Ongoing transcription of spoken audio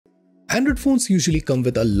Android phones usually come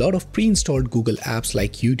with a lot of pre-installed Google apps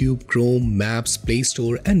like YouTube, Chrome, Maps, Play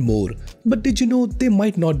Store, and more. But did you know they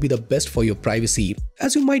might not be the best for your privacy?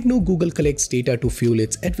 As you might know, Google collects data to fuel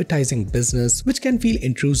its advertising business, which can feel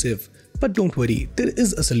intrusive. But don't worry, there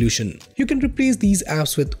is a solution. You can replace these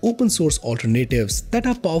apps with open source alternatives that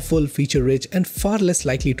are powerful, feature-rich, and far less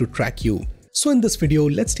likely to track you. So in this video,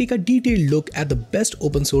 let's take a detailed look at the best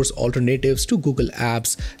open source alternatives to Google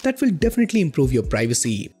apps that will definitely improve your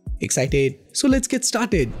privacy. Excited? So let's get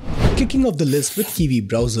started. Kicking off the list with Kiwi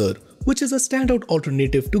browser, which is a standout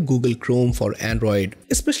alternative to Google Chrome for Android,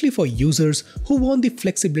 especially for users who want the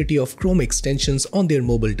flexibility of Chrome extensions on their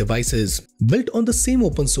mobile devices. Built on the same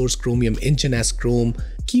open source Chromium engine as Chrome,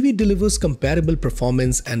 Kiwi delivers comparable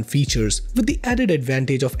performance and features with the added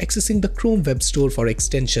advantage of accessing the Chrome web store for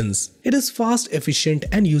extensions. It is fast, efficient,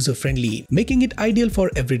 and user-friendly, making it ideal for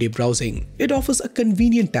everyday browsing. It offers a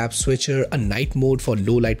convenient tab switcher, a night mode for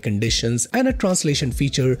low light conditions, and a translation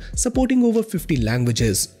feature supporting over 50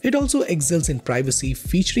 languages. It also excels in privacy,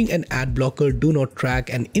 featuring an ad blocker, do not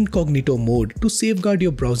track, and incognito mode to safeguard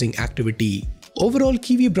your browsing activity. Overall,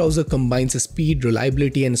 Kiwi browser combines speed,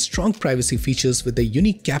 reliability, and strong privacy features with the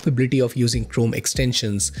unique capability of using Chrome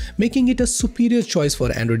extensions, making it a superior choice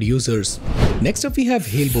for Android users. Next up, we have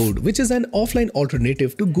HeliBoard, which is an offline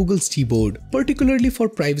alternative to Google's GBoard, particularly for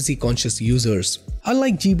privacy-conscious users.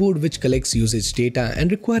 Unlike GBoard, which collects usage data and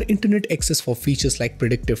require internet access for features like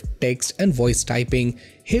predictive text and voice typing,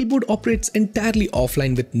 HeliBoard operates entirely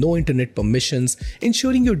offline with no internet permissions,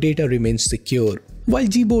 ensuring your data remains secure. While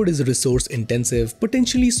GBoard is resource-intensive,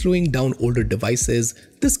 potentially slowing down older devices,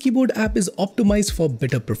 this keyboard app is optimized for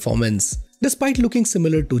better performance. Despite looking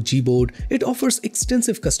similar to GBoard, it offers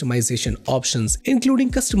extensive customization options,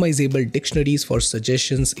 including customizable dictionaries for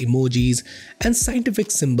suggestions, emojis, and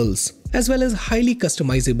scientific symbols, as well as highly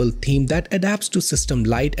customizable theme that adapts to system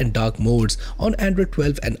light and dark modes on Android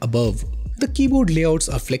 12 and above. The keyboard layouts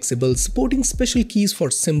are flexible, supporting special keys for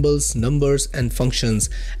symbols, numbers, and functions,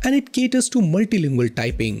 and it caters to multilingual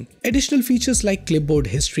typing. Additional features like clipboard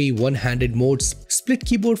history, one-handed modes, split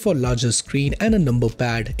keyboard for larger screen, and a number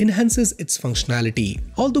pad enhances its functionality.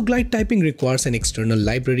 Although glide typing requires an external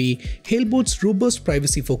library, HeliBoard's robust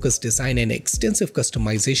privacy-focused design and extensive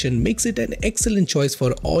customization makes it an excellent choice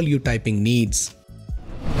for all your typing needs.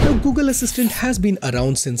 Now, Google Assistant has been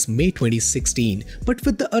around since May 2016, but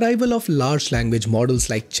with the arrival of large language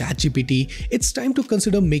models like ChatGPT, it's time to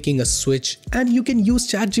consider making a switch, and you can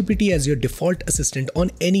use ChatGPT as your default assistant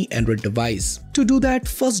on any Android device. To do that,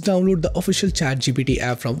 first download the official ChatGPT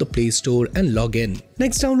app from the Play Store and log in.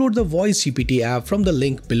 Next, download the Voice GPT app from the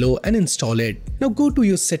link below and install it. Now go to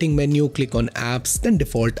your setting menu, click on Apps, then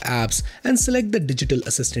Default Apps, and select the Digital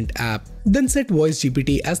Assistant app. Then set Voice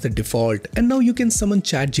GPT as the default, and now you can summon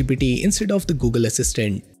ChatGPT instead of the Google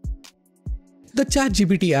Assistant. The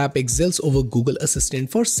ChatGPT app excels over Google Assistant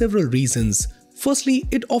for several reasons. Firstly,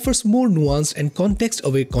 it offers more nuanced and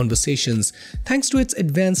context-aware conversations thanks to its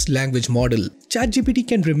advanced language model. ChatGPT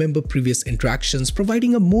can remember previous interactions,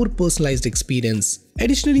 providing a more personalized experience.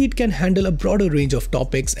 Additionally, it can handle a broader range of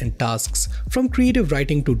topics and tasks, from creative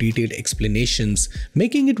writing to detailed explanations,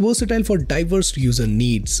 making it versatile for diverse user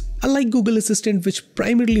needs. Unlike Google Assistant, which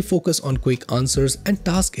primarily focus on quick answers and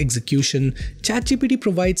task execution, ChatGPT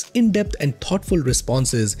provides in-depth and thoughtful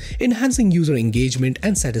responses, enhancing user engagement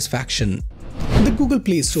and satisfaction. The Google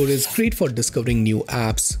Play Store is great for discovering new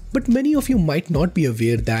apps, but many of you might not be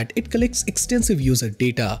aware that it collects extensive user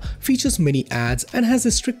data, features many ads, and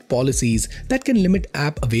has strict policies that can limit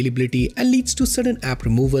app availability and leads to sudden app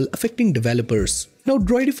removal affecting developers. Now,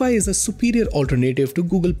 Droid-ify is a superior alternative to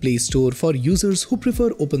Google Play Store for users who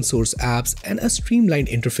prefer open source apps and a streamlined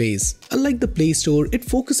interface. Unlike the Play Store, it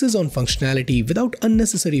focuses on functionality without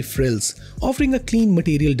unnecessary frills, offering a clean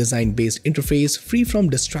material design-based interface free from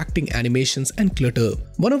distracting animations and clutter.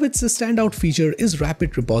 One of its standout features is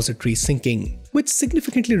rapid repository syncing, which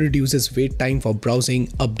significantly reduces wait time for browsing,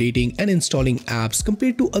 updating, and installing apps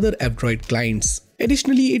compared to other Android clients.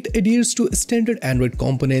 Additionally, it adheres to standard Android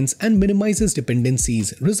components and minimizes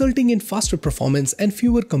dependencies, resulting in faster performance and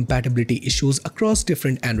fewer compatibility issues across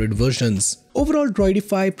different Android versions. Overall,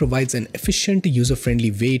 Droid-ify provides an efficient,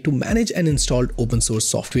 user-friendly way to manage and install open-source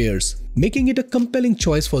softwares, making it a compelling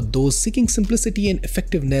choice for those seeking simplicity and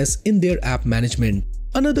effectiveness in their app management.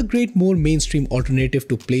 Another great, more mainstream alternative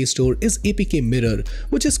to Play Store is APK Mirror,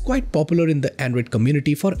 which is quite popular in the Android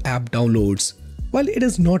community for app downloads. While it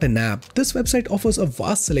is not an app, this website offers a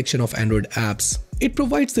vast selection of Android apps. It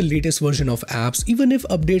provides the latest version of apps even if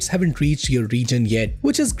updates haven't reached your region yet,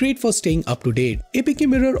 which is great for staying up to date. APK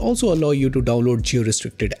Mirror also allows you to download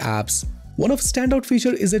geo-restricted apps. One of standout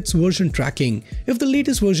feature is its version tracking. If the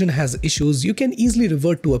latest version has issues, you can easily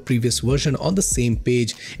revert to a previous version on the same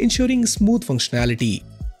page, ensuring smooth functionality.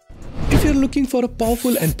 If you're looking for a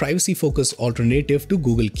powerful and privacy-focused alternative to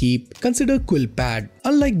Google Keep, consider QuillPad.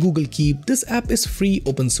 Unlike Google Keep, this app is free,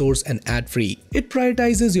 open source, and ad-free. It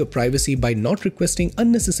prioritizes your privacy by not requesting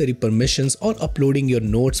unnecessary permissions or uploading your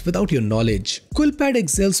notes without your knowledge. QuillPad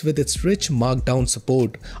excels with its rich markdown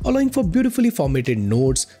support, allowing for beautifully formatted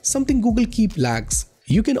notes, something Google Keep lacks.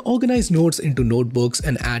 You can organize notes into notebooks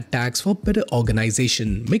and add tags for better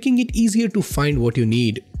organization, making it easier to find what you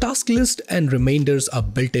need. Task lists and reminders are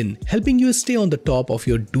built in, helping you stay on the top of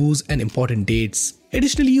your do's and important dates.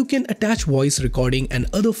 Additionally, you can attach voice recording and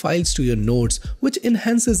other files to your notes, which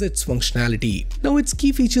enhances its functionality. Now, its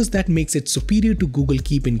key features that makes it superior to Google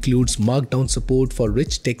Keep includes markdown support for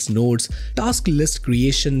rich text notes, task list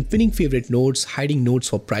creation, pinning favorite notes, hiding notes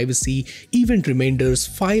for privacy, event reminders,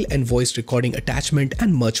 file and voice recording attachment,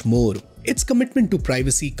 and much more. Its commitment to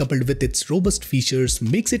privacy coupled with its robust features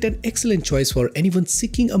makes it an excellent choice for anyone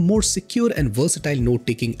seeking a more secure and versatile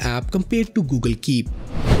note-taking app compared to Google Keep.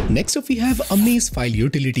 Next up, we have Amaze File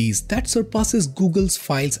Utilities that surpasses Google's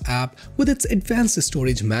Files app with its advanced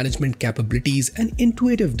storage management capabilities and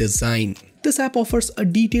intuitive design. This app offers a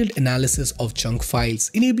detailed analysis of chunk files,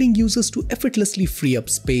 enabling users to effortlessly free up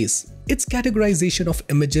space. Its categorization of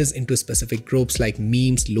images into specific groups like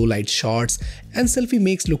memes, low-light shots, and selfie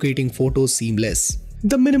makes locating photos seamless.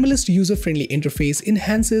 The minimalist user-friendly interface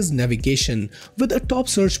enhances navigation with a top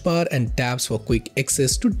search bar and tabs for quick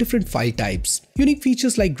access to different file types. Unique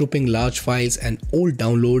features like grouping large files and old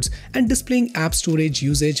downloads and displaying app storage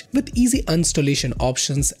usage with easy installation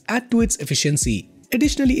options add to its efficiency.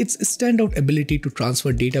 Additionally, its standout ability to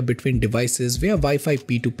transfer data between devices via Wi-Fi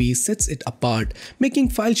P2P sets it apart, making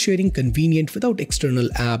file sharing convenient without external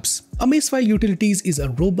apps. Amaze File Utilities is a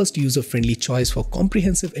robust user-friendly choice for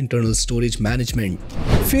comprehensive internal storage management.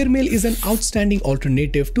 Fairmail is an outstanding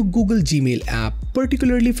alternative to Google Gmail app,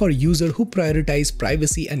 particularly for users who prioritize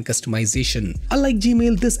privacy and customization. Unlike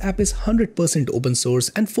Gmail, this app is 100% open source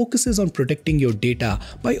and focuses on protecting your data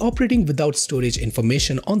by operating without storage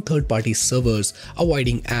information on third-party servers,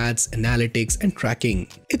 avoiding ads, analytics, and tracking.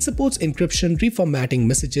 It supports encryption, reformatting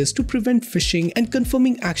messages to prevent phishing, and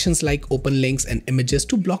confirming actions like open links and images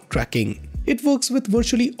to block tracking. It works with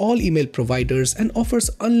virtually all email providers and offers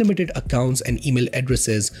unlimited accounts and email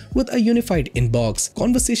addresses with a unified inbox,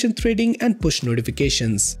 conversation threading, and push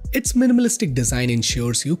notifications. Its minimalistic design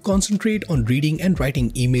ensures you concentrate on reading and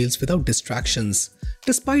writing emails without distractions.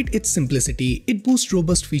 Despite its simplicity, it boasts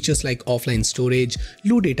robust features like offline storage,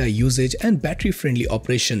 low data usage, and battery-friendly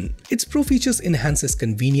operation. Its Pro features enhances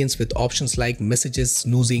convenience with options like messages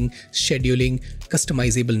snoozing, scheduling,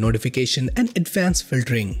 customizable notification, and advanced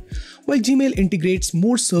filtering. While Gmail integrates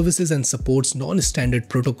more services and supports non-standard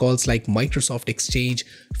protocols like Microsoft Exchange,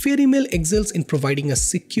 FairEmail excels in providing a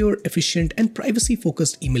secure, efficient, and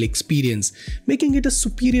privacy-focused email experience, making it a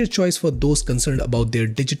superior choice for those concerned about their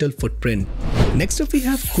digital footprint. Next up, we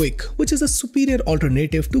have Quik, which is a superior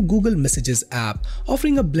alternative to Google Messages app,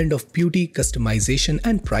 offering a blend of beauty, customization,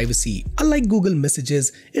 and privacy. Unlike Google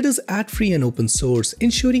Messages, it is ad-free and open source,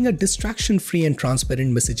 ensuring a distraction-free and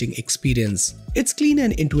transparent messaging experience. Its clean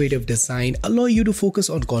and intuitive design allow you to focus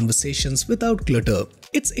on conversations without clutter.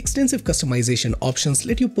 Its extensive customization options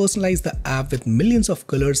let you personalize the app with millions of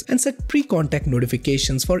colors and set pre-contact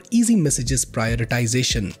notifications for easy messages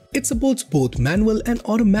prioritization. It supports both manual and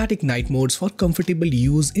automatic night modes for comfortable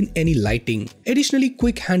use in any lighting. Additionally,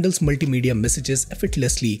 Quik handles multimedia messages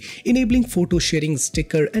effortlessly, enabling photo sharing,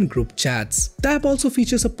 sticker, and group chats. The app also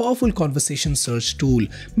features a powerful conversation search tool,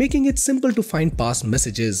 making it simple to find past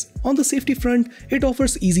messages. On the safety front, it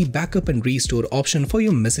offers easy backup and restore option for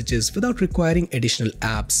your messages without requiring additional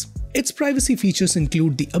apps. Its privacy features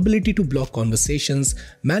include the ability to block conversations,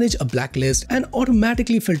 manage a blacklist, and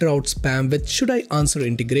automatically filter out spam with Should I Answer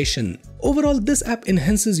integration. Overall, this app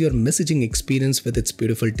enhances your messaging experience with its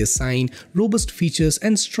beautiful design, robust features,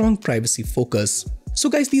 and strong privacy focus. So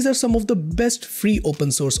guys, these are some of the best free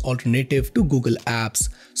open source alternative to Google apps.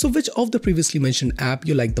 So which of the previously mentioned app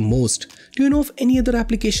you like the most? Do you know of any other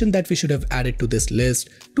application that we should have added to this list?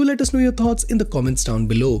 Do let us know your thoughts in the comments down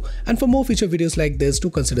below. And for more future videos like this, do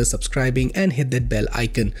consider subscribing and hit that bell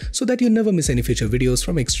icon so that you never miss any future videos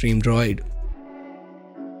from Extreme Droid.